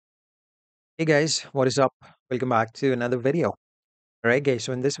Hey guys, what is up? Welcome back to another video. Alright guys,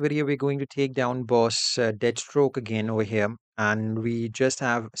 so in this video we're going to take down boss Deathstroke again over here, and we just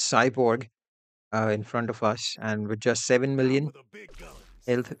have Cyborg in front of us, and with just 7 million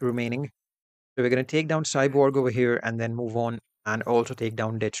health remaining. So we're going to take down Cyborg over here and then move on and also take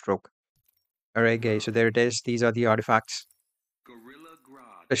down Deathstroke. Alright guys, so there it is. These are the artifacts.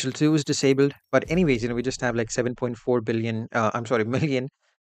 Special 2 is disabled, but anyways, we just have like 7.4 billion, I'm sorry, million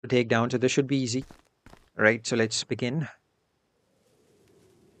to take down, so this should be easy. Alright, so let's begin.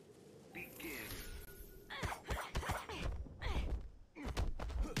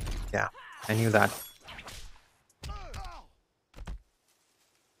 Yeah, I knew that.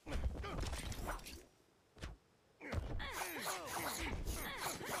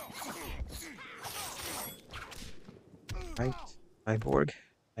 Right, Cyborg.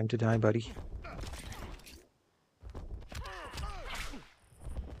 Time to die, buddy.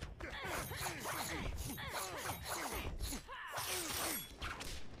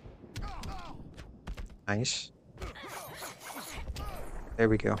 Nice. There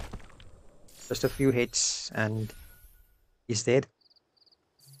we go. Just a few hits and he's dead.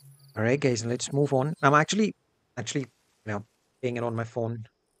 Alright guys, let's move on. I'm actually, playing it on my phone.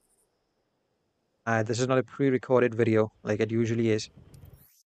 This is not a pre-recorded video like it usually is.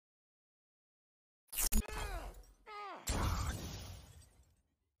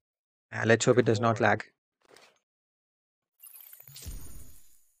 Let's hope it does not lag.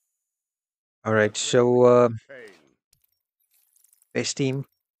 Alright, so best team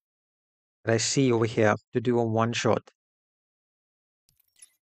that I see over here to do a one-shot.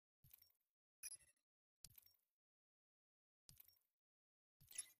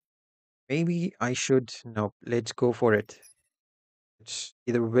 Maybe I should, no, let's go for it. It's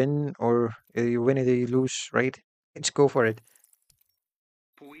either win or either you win, either you lose, right? Let's go for it.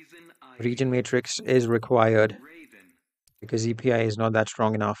 Region Matrix is required because EPI is not that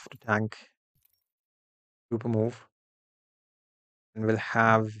strong enough to tank super move. And we'll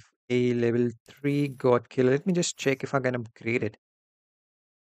have a level 3 God Killer. Let me just check if I can upgrade it.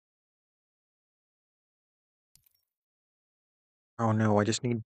 Oh no, I just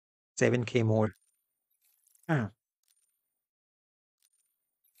need 7k more. Ah.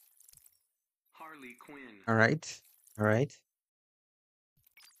 Alright, alright.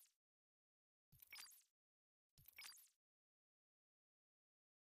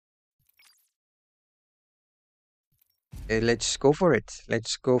 Let's go for it.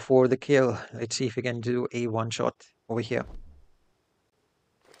 Let's go for the kill. Let's see if we can do a one shot over here.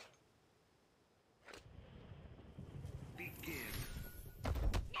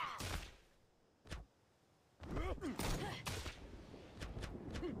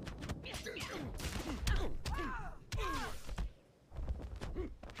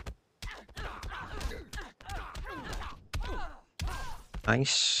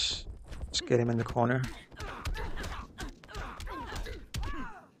 Nice. Let's get him in the corner.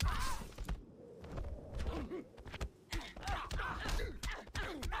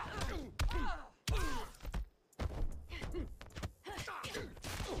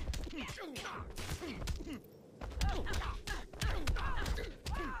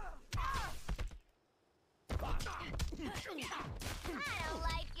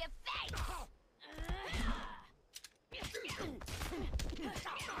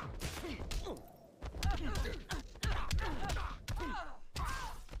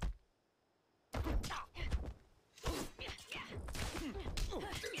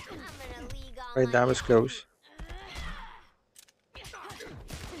 Right, that was close.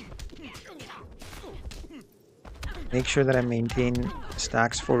 Make sure that I maintain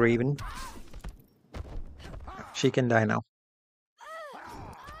stacks for Raven. She can die now.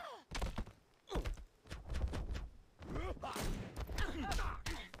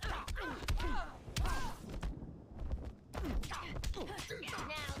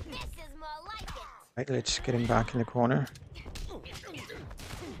 Right, let's get him back in the corner.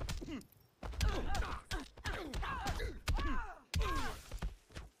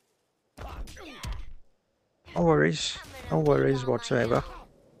 No worries whatsoever.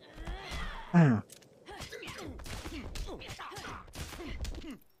 Ah.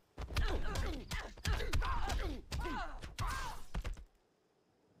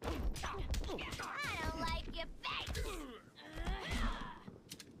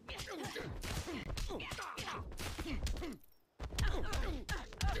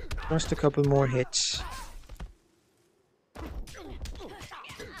 Just a couple more hits.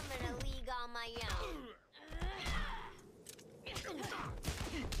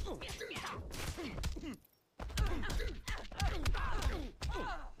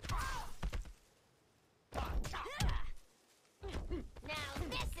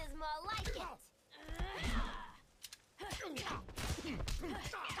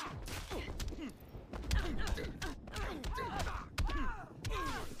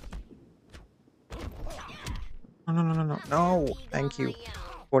 No, no, no, no, no. No, thank you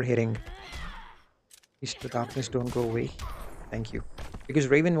for hitting. Please, the darkness don't go away. Thank you. Because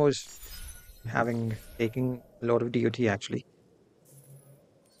Raven was having taking a lot of DOT actually.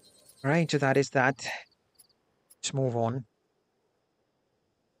 Right, so that is that. Let's move on.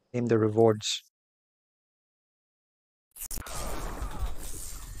 Name the rewards.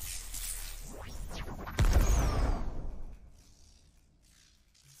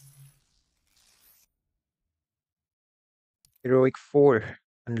 Heroic 4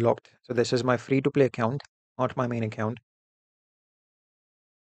 unlocked. So this is my free to play account, not my main account.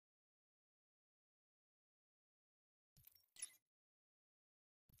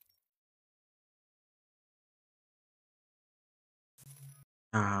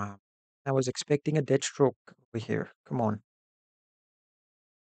 Ah, I was expecting a Deathstroke over here. Come on.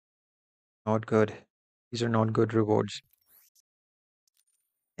 Not good. These are not good rewards.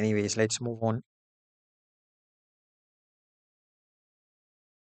 Anyways, let's move on.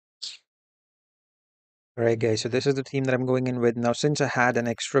 Alright guys, so this is the team that I'm going in with. Now since I had an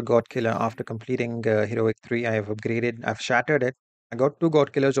extra God Killer after completing Heroic 3, I have upgraded. I've shattered it. I got 2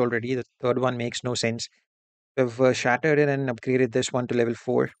 God Killers already. The third one makes no sense. I've shattered it and upgraded this one to level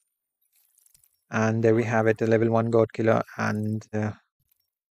 4. And there we have it, a level 1 God Killer. And yeah,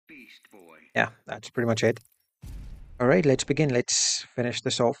 that's pretty much it. Alright, let's begin. Let's finish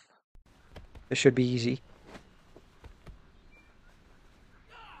this off. This should be easy.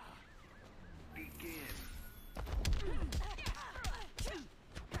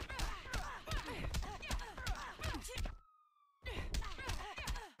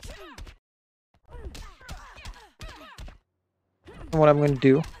 What I'm going to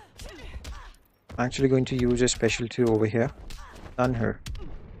do, I'm actually going to use a special 2 over here. Stun her.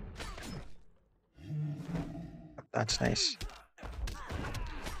 That's nice.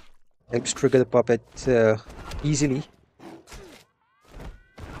 Helps trigger the puppet easily.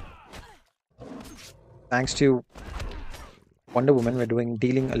 Thanks to Wonder Woman, we're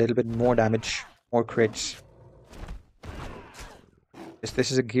dealing a little bit more damage, more crits.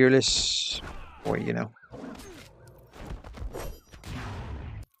 This is a gearless boy, you know.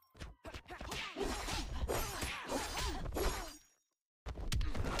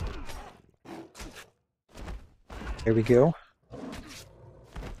 There we go.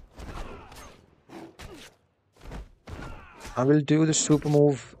 I will do the super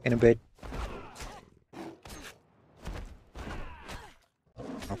move in a bit.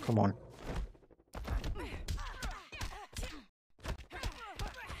 Oh, come on.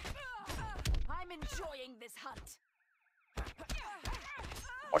 I'm enjoying this hunt.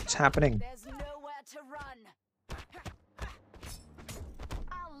 What's happening? There's nowhere to run.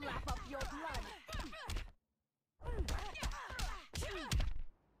 I'll lap up your blood.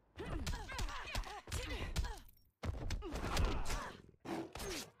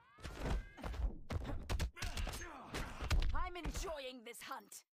 I'm enjoying this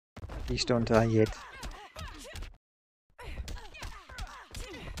hunt. Please don't die yet.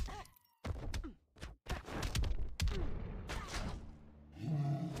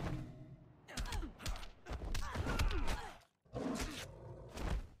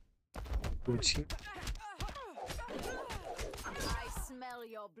 Oopsie. I smell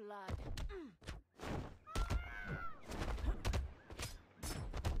your blood.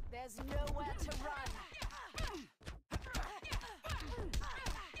 There's nowhere to run.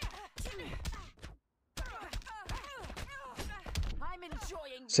 I'm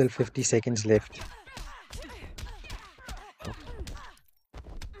enjoying this Still 50 seconds left.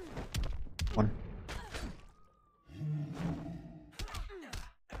 One.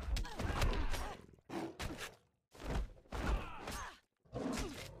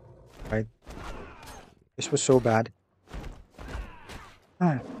 Right. This was so bad.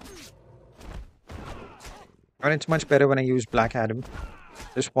 Ah. And it's much better when I use Black Adam.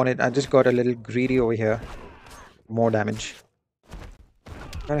 I just got a little greedy over here. More damage.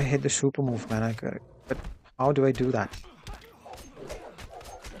 Gotta hit the super move, man. I got it. But how do I do that?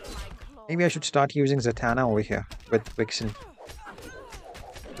 Maybe I should start using Zatanna over here with Vixen.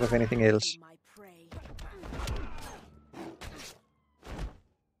 Instead of anything else. my prey.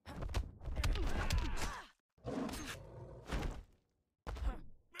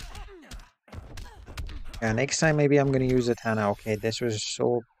 Yeah, next time maybe I'm gonna use Zatanna. Okay, this was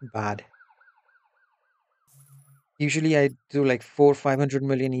so bad. Usually I do like 500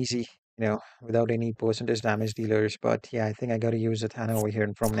 million easy, without any percentage damage dealers. But yeah, I think I gotta use Zatanna over here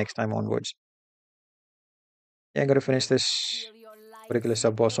and from next time onwards. Yeah, I gotta finish this Feel your life particular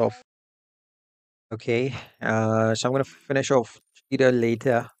sub boss off. Okay, so I'm gonna finish off Cheetah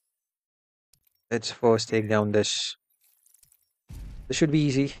later. Let's first take down this. This should be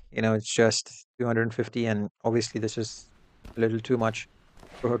easy. It's just 250, and obviously this is a little too much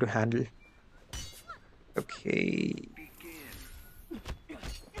for her to handle. Okay.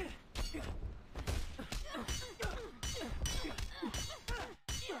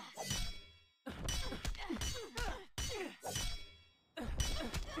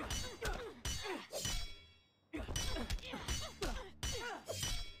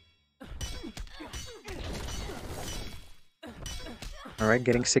 All right,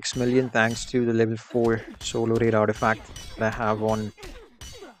 getting 6 million thanks to the level 4 solo raid artifact that I have on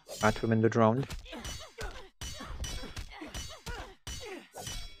Batwoman the Drowned.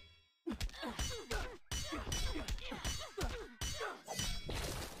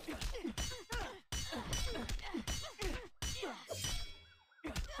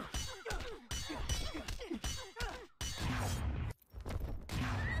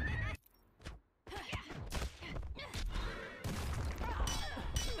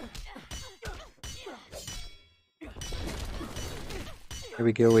 Here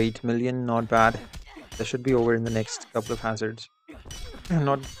we go, 8 million, not bad. That should be over in the next couple of hazards.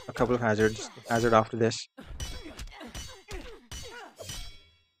 Not a couple of hazards, the hazard after this.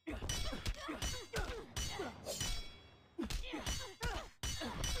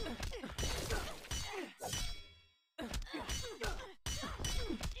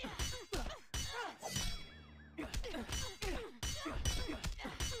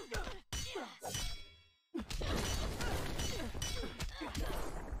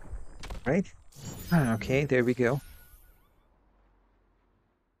 Right? Okay, there we go.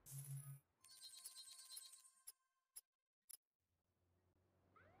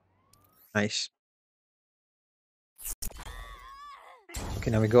 Nice.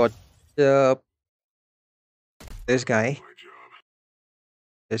 Okay, now we got uh, this guy.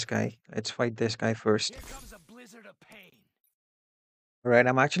 This guy. Let's fight this guy first. Here comes a blizzard of pain. Alright,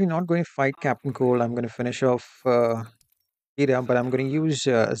 I'm actually not going to fight Captain Cole. I'm going to finish off Ida, but I'm going to use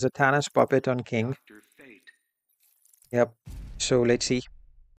Zatanna's puppet on King. Yep. So let's see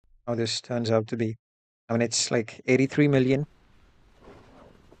how this turns out to be. I mean, it's like 83 million.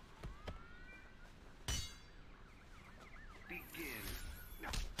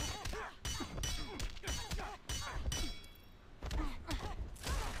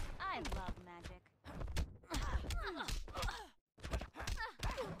 I love magic.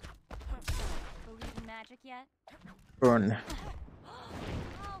 Believe in magic yet? Burn.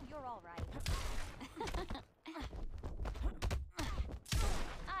 Oh, you're all right.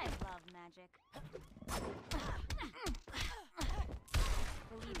 I love magic.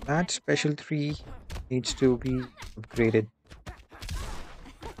 Believe in That magic special yet? 3 needs to be upgraded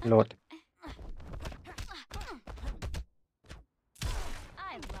a lot.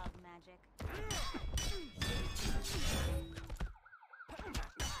 I love magic.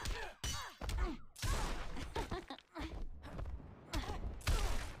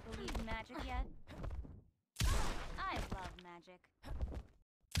 Believe in magic yet? I love magic.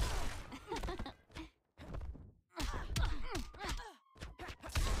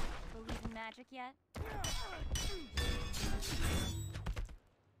 Believe in magic yet?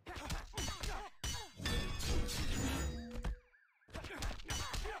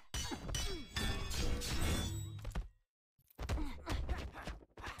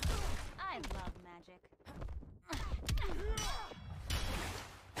 I love magic.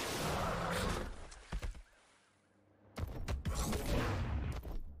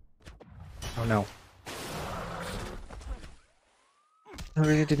 Oh no. I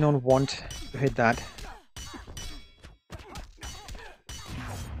really did not want to hit that.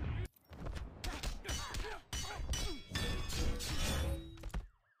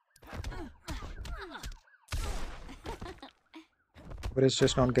 But it's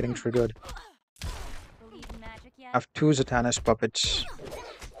just not getting triggered. Believe in magic I yet? have 2 Zatanna's puppets.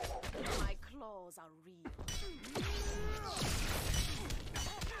 My claws are real.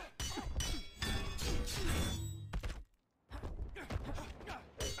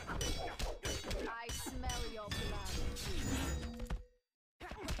 I smell your blood.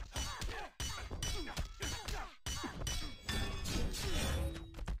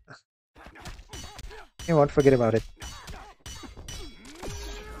 You know what? Forget about it.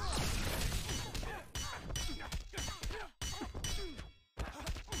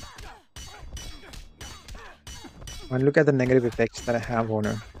 And look at the negative effects that I have on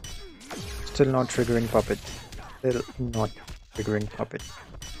her. Still not triggering puppet. Still not triggering puppet.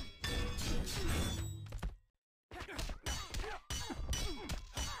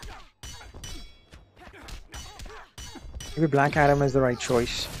 Maybe Black Adam is the right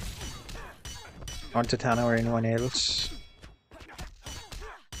choice. not Zatanna or anyone else.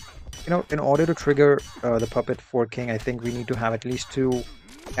 In order to trigger the puppet forking, I think we need to have at least two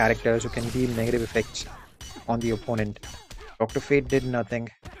characters who can deal negative effects on the opponent. Dr. Fate did nothing.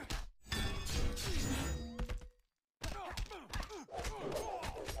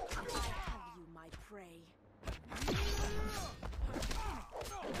 Have you, my prey? I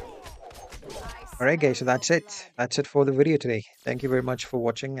Alright guys, so smell that's your it. blood. That's it for the video today. Thank you very much for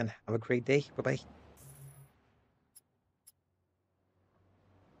watching and have a great day. Bye bye.